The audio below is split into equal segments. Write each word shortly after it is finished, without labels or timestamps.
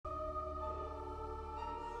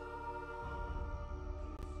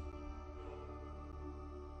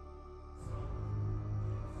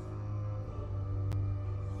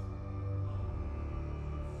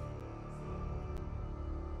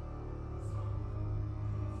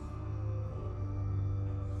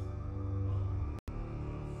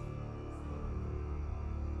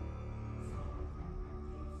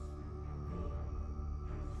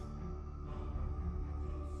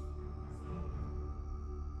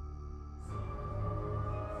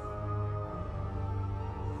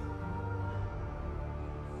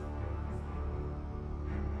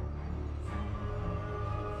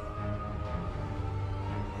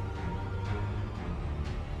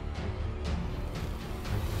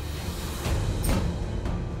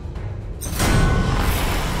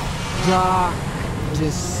Dark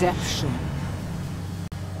deception.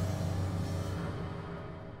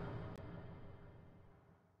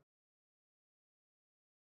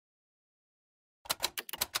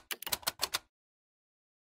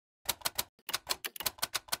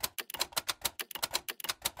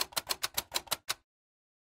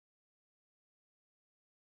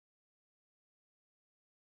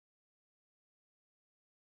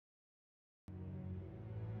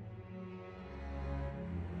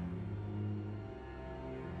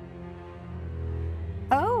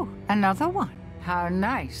 Oh, another one. How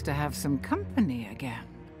nice to have some company again.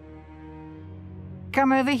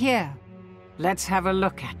 Come over here. Let's have a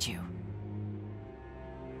look at you.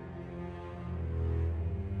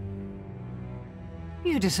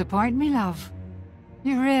 You disappoint me, love.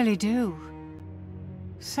 You really do.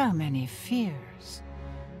 So many fears.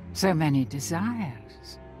 So many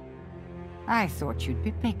desires. I thought you'd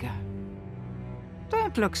be bigger.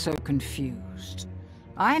 Don't look so confused.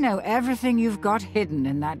 I know everything you've got hidden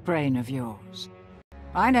in that brain of yours.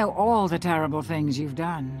 I know all the terrible things you've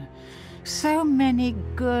done. So many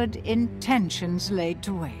good intentions laid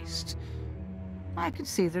to waste. I can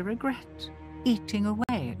see the regret eating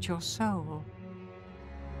away at your soul.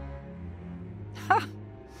 Ha!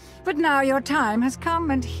 But now your time has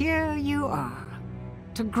come, and here you are,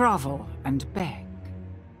 to grovel and beg.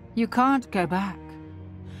 You can't go back.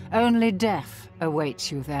 Only death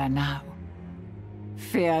awaits you there now.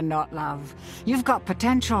 Fear not, love. You've got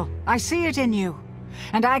potential. I see it in you,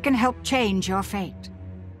 and I can help change your fate.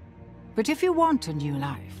 But if you want a new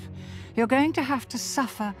life, you're going to have to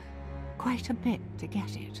suffer quite a bit to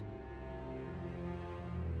get it.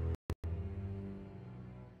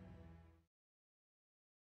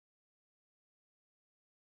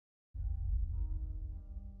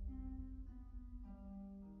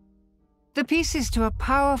 The pieces to a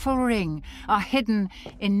powerful ring are hidden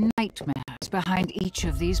in nightmares behind each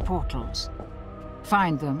of these portals.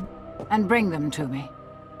 Find them and bring them to me,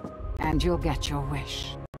 and you'll get your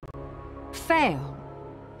wish. Fail,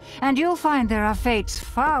 and you'll find there are fates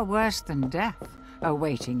far worse than death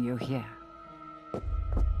awaiting you here.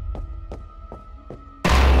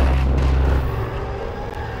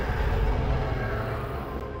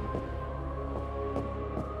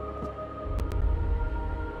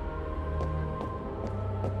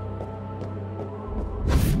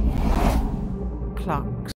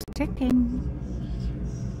 Clock's ticking.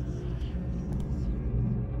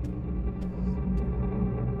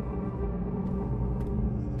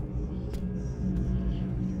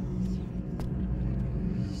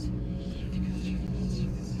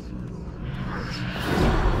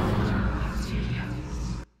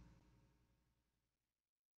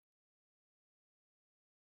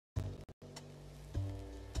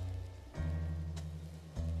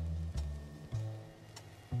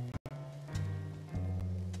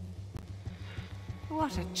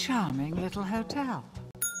 What a charming little hotel.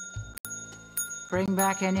 Bring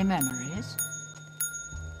back any memories?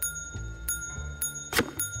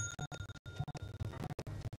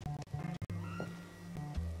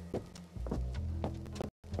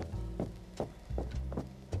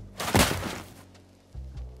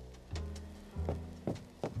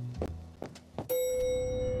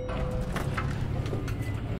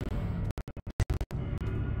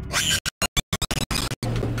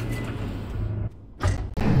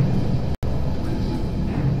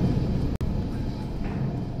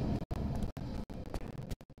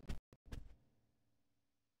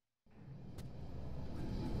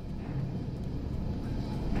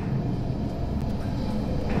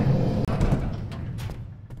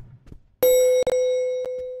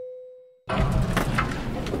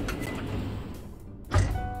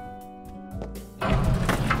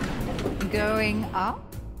 Going up?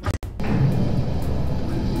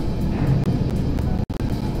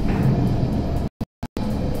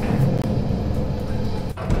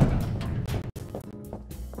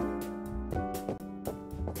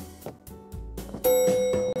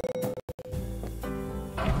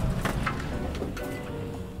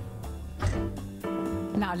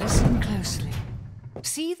 Now listen closely.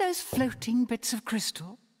 See those floating bits of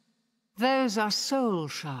crystal? Those are soul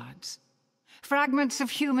shards. Fragments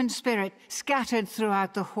of human spirit scattered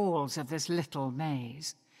throughout the halls of this little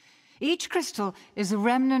maze. Each crystal is a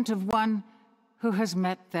remnant of one who has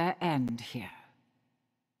met their end here.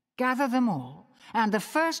 Gather them all, and the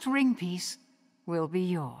first ring piece will be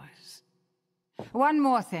yours. One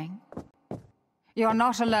more thing. You're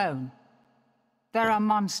not alone. There are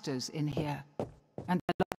monsters in here, and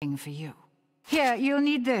they're looking for you. Here, you'll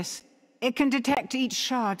need this. It can detect each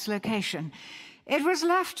shard's location. It was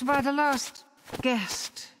left by the last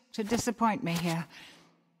guest to disappoint me here.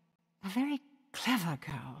 A very clever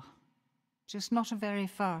girl, just not a very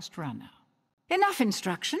fast runner. Enough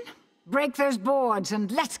instruction. Break those boards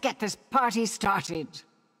and let's get this party started.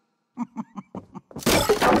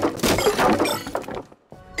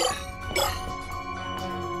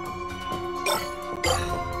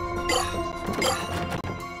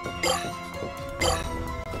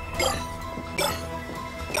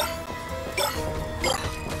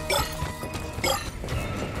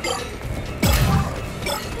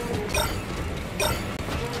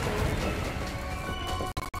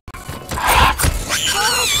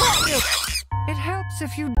 It helps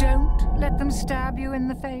if you don't let them stab you in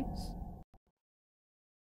the face.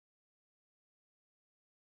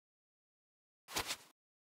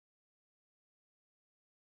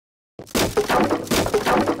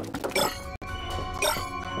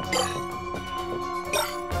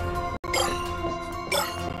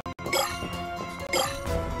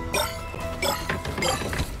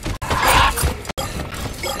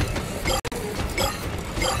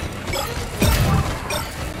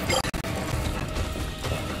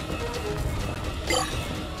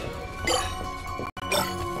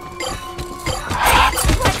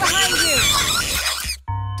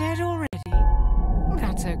 Dead already?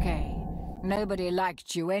 That's okay. Nobody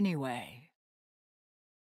liked you anyway.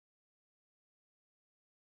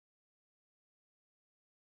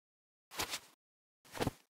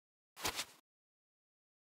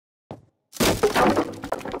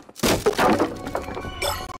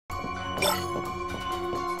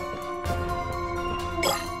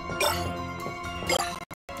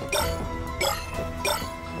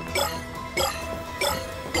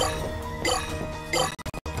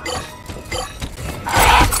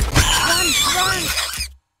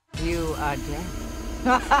 You are dead.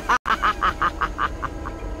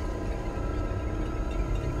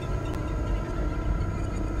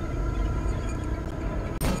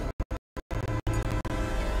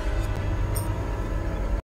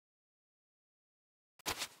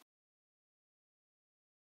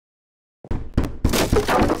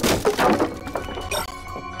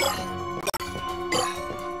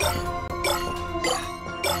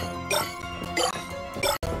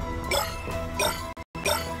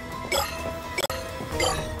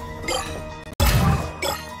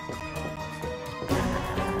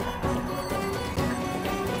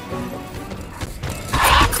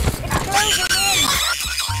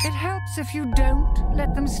 It helps if you don't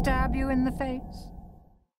let them stab you in the face.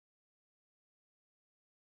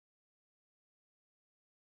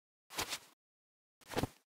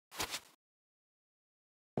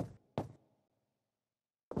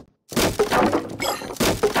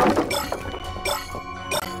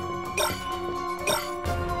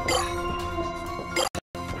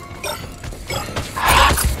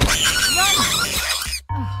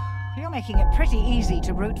 You're making it pretty easy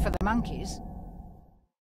to root for the monkeys.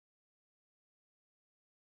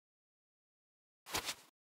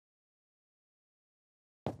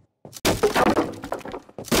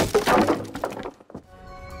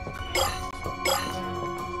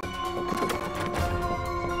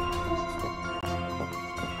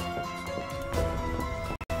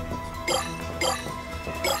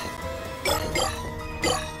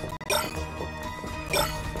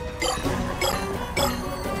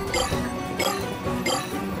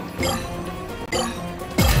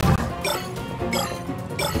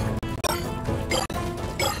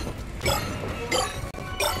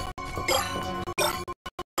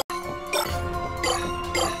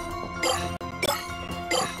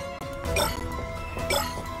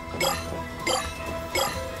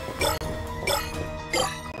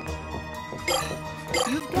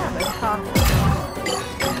 You've gathered half.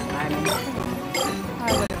 I'm impressed.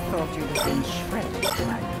 I would have thought you'd have been shredded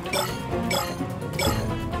by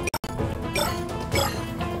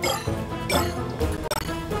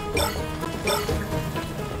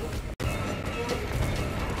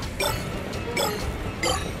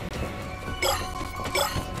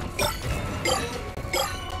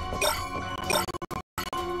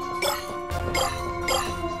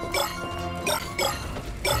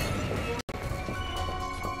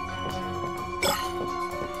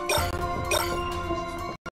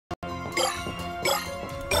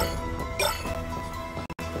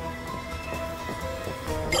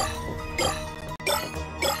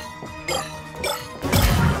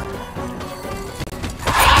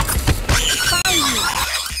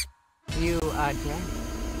You are dead.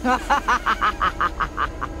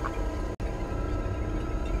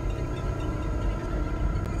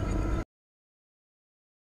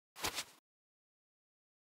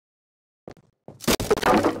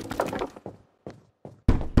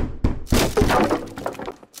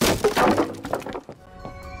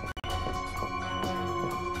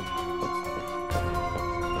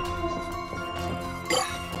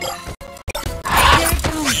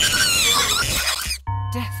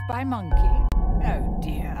 by monkey? Oh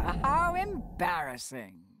dear, how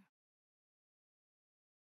embarrassing.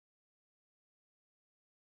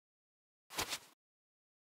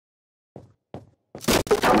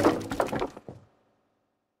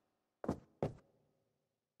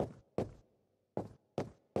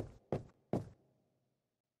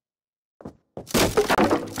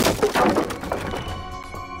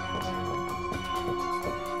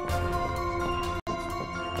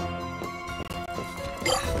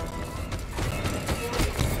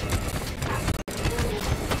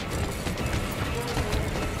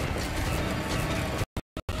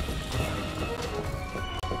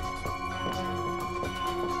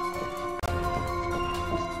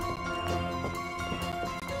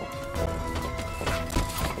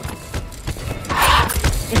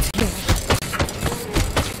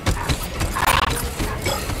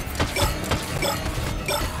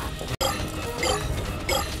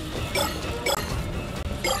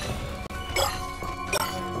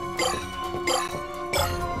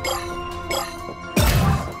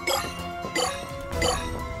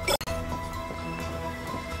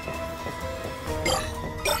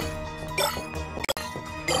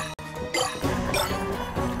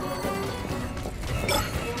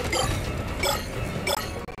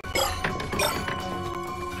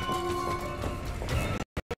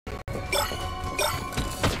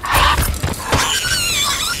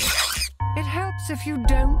 It helps if you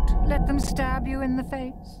don't let them stab you in the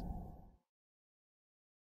face.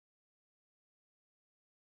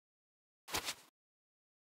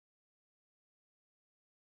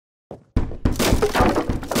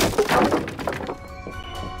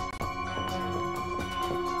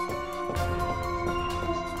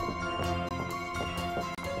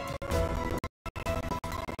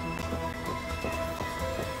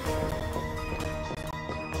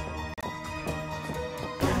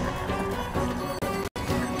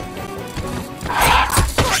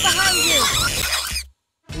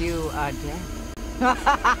 You are dead.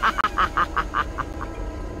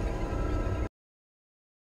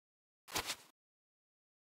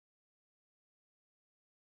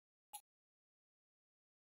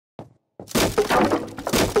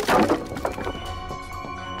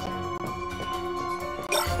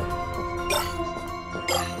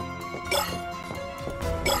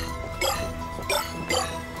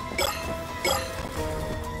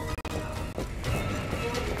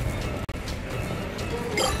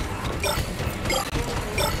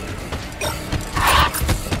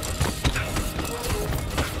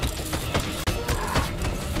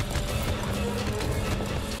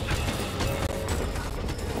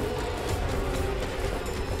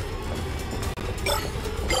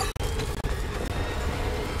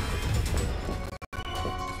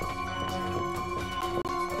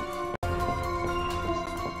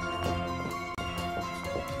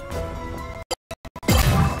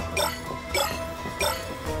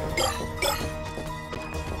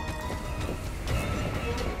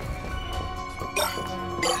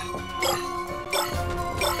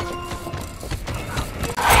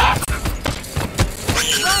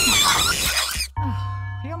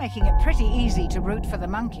 You're making it pretty easy to root for the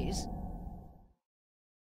monkeys.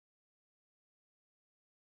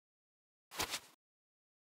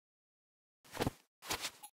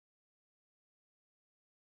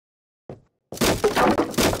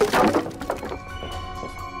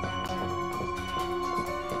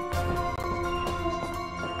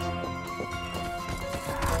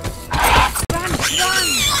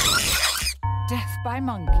 Death by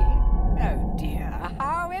monkey? Oh dear,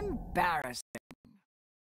 how embarrassing.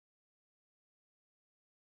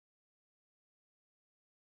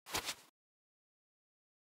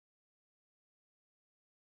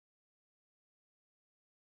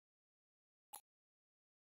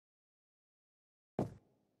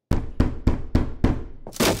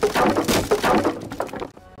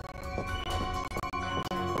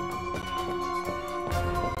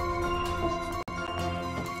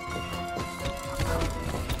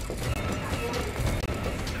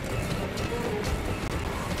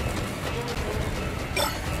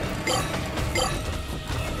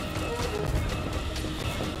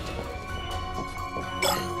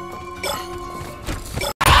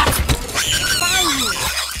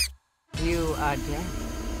 You are dead.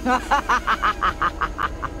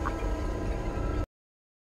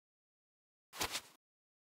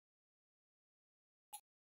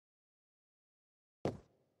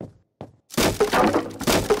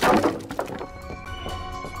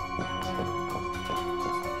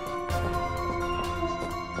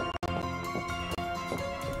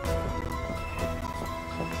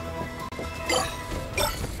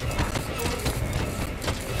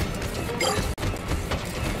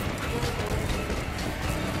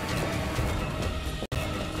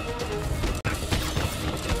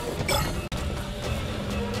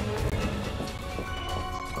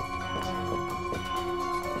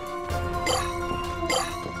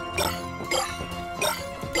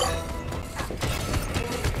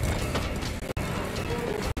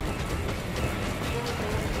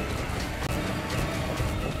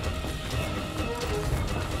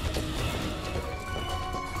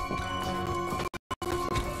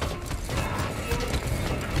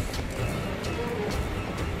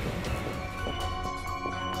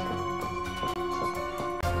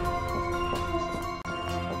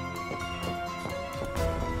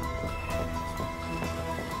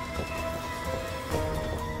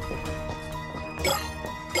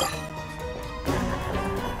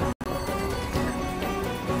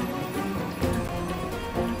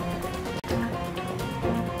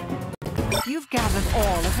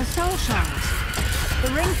 soul shards.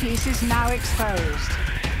 The ring piece is now exposed,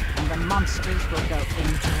 and the monsters will go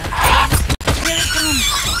into it. Here it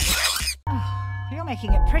comes. Oh, you're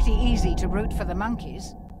making it pretty easy to root for the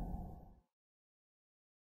monkeys.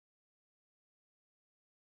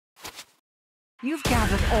 You've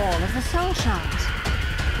gathered all of the soul shards.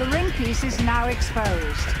 The ring piece is now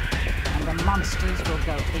exposed, and the monsters will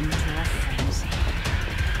go into a frenzy.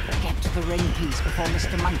 Get to the ring piece before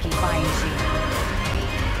Mr. Monkey finds you.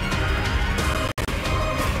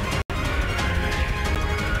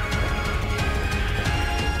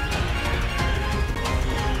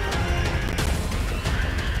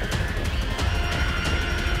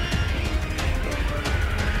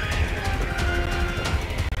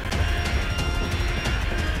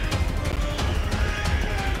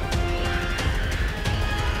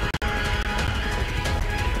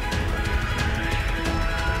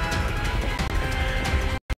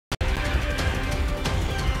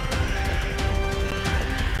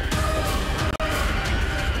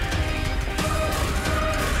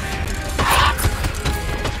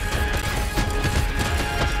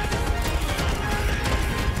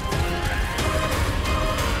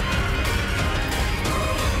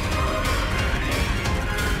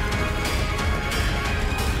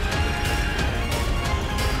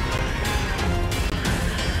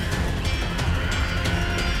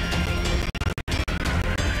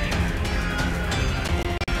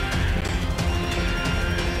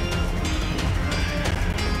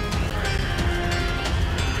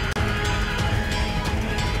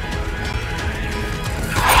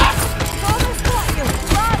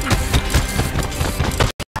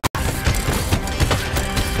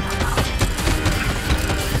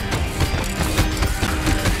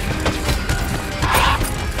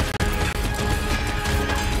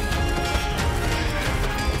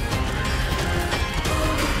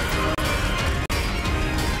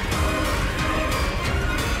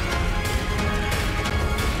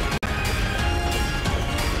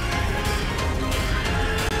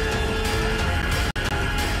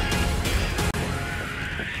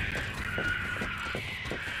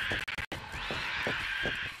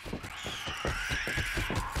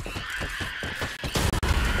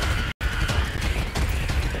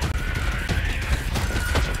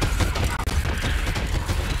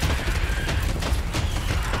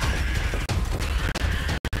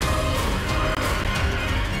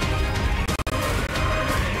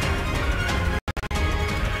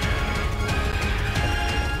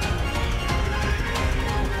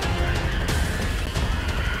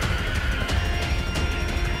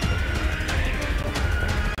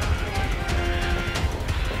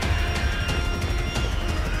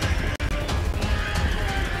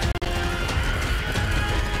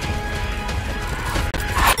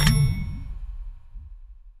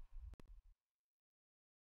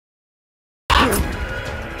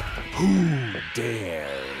 Who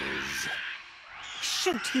dares?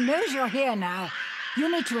 Shoot, he knows you're here now.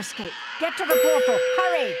 You need to escape. Get to the portal.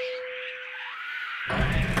 Hurry!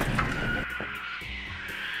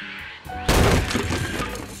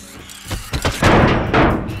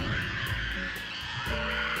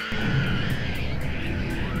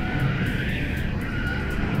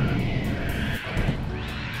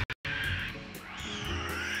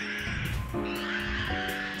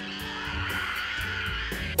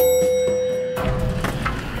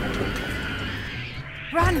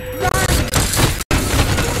 Run! Run!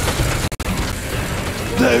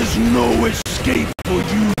 There's no escape for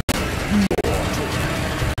you,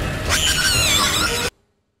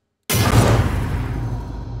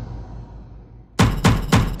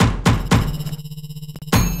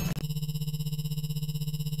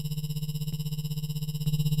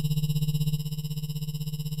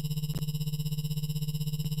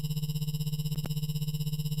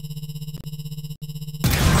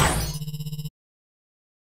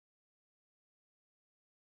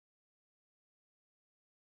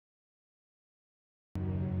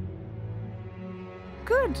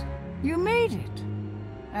 Good. You made it.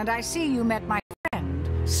 And I see you met my friend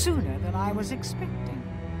sooner than I was expecting.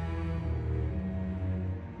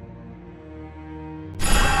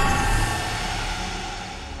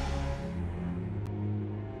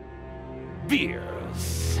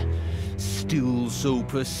 Beers. Still so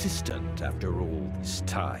persistent after all this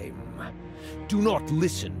time. Do not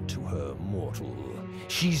listen to her, mortal.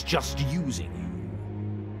 She's just using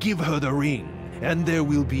you. Give her the ring, and there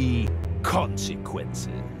will be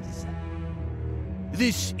consequences.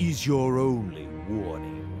 This is your only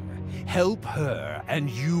warning. Help her, and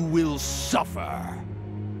you will suffer.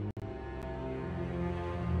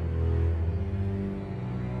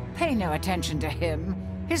 Pay no attention to him.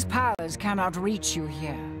 His powers cannot reach you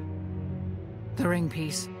here. The ring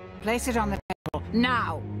piece. Place it on the table,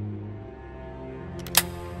 now!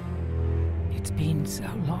 It's been so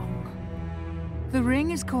long. The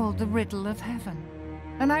ring is called the Riddle of Heaven.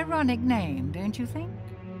 An ironic name, don't you think?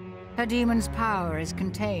 A demon's power is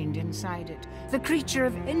contained inside it. The creature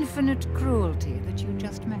of infinite cruelty that you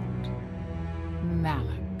just met.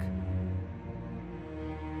 Malak.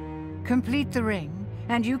 Complete the ring,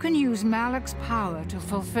 and you can use Malak's power to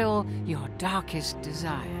fulfill your darkest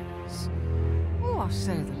desires. Or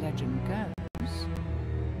so the legend goes.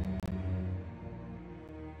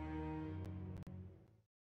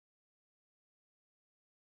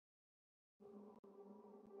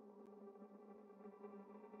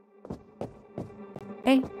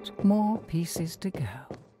 Eight more pieces to go.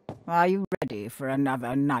 Are you ready for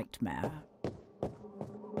another nightmare?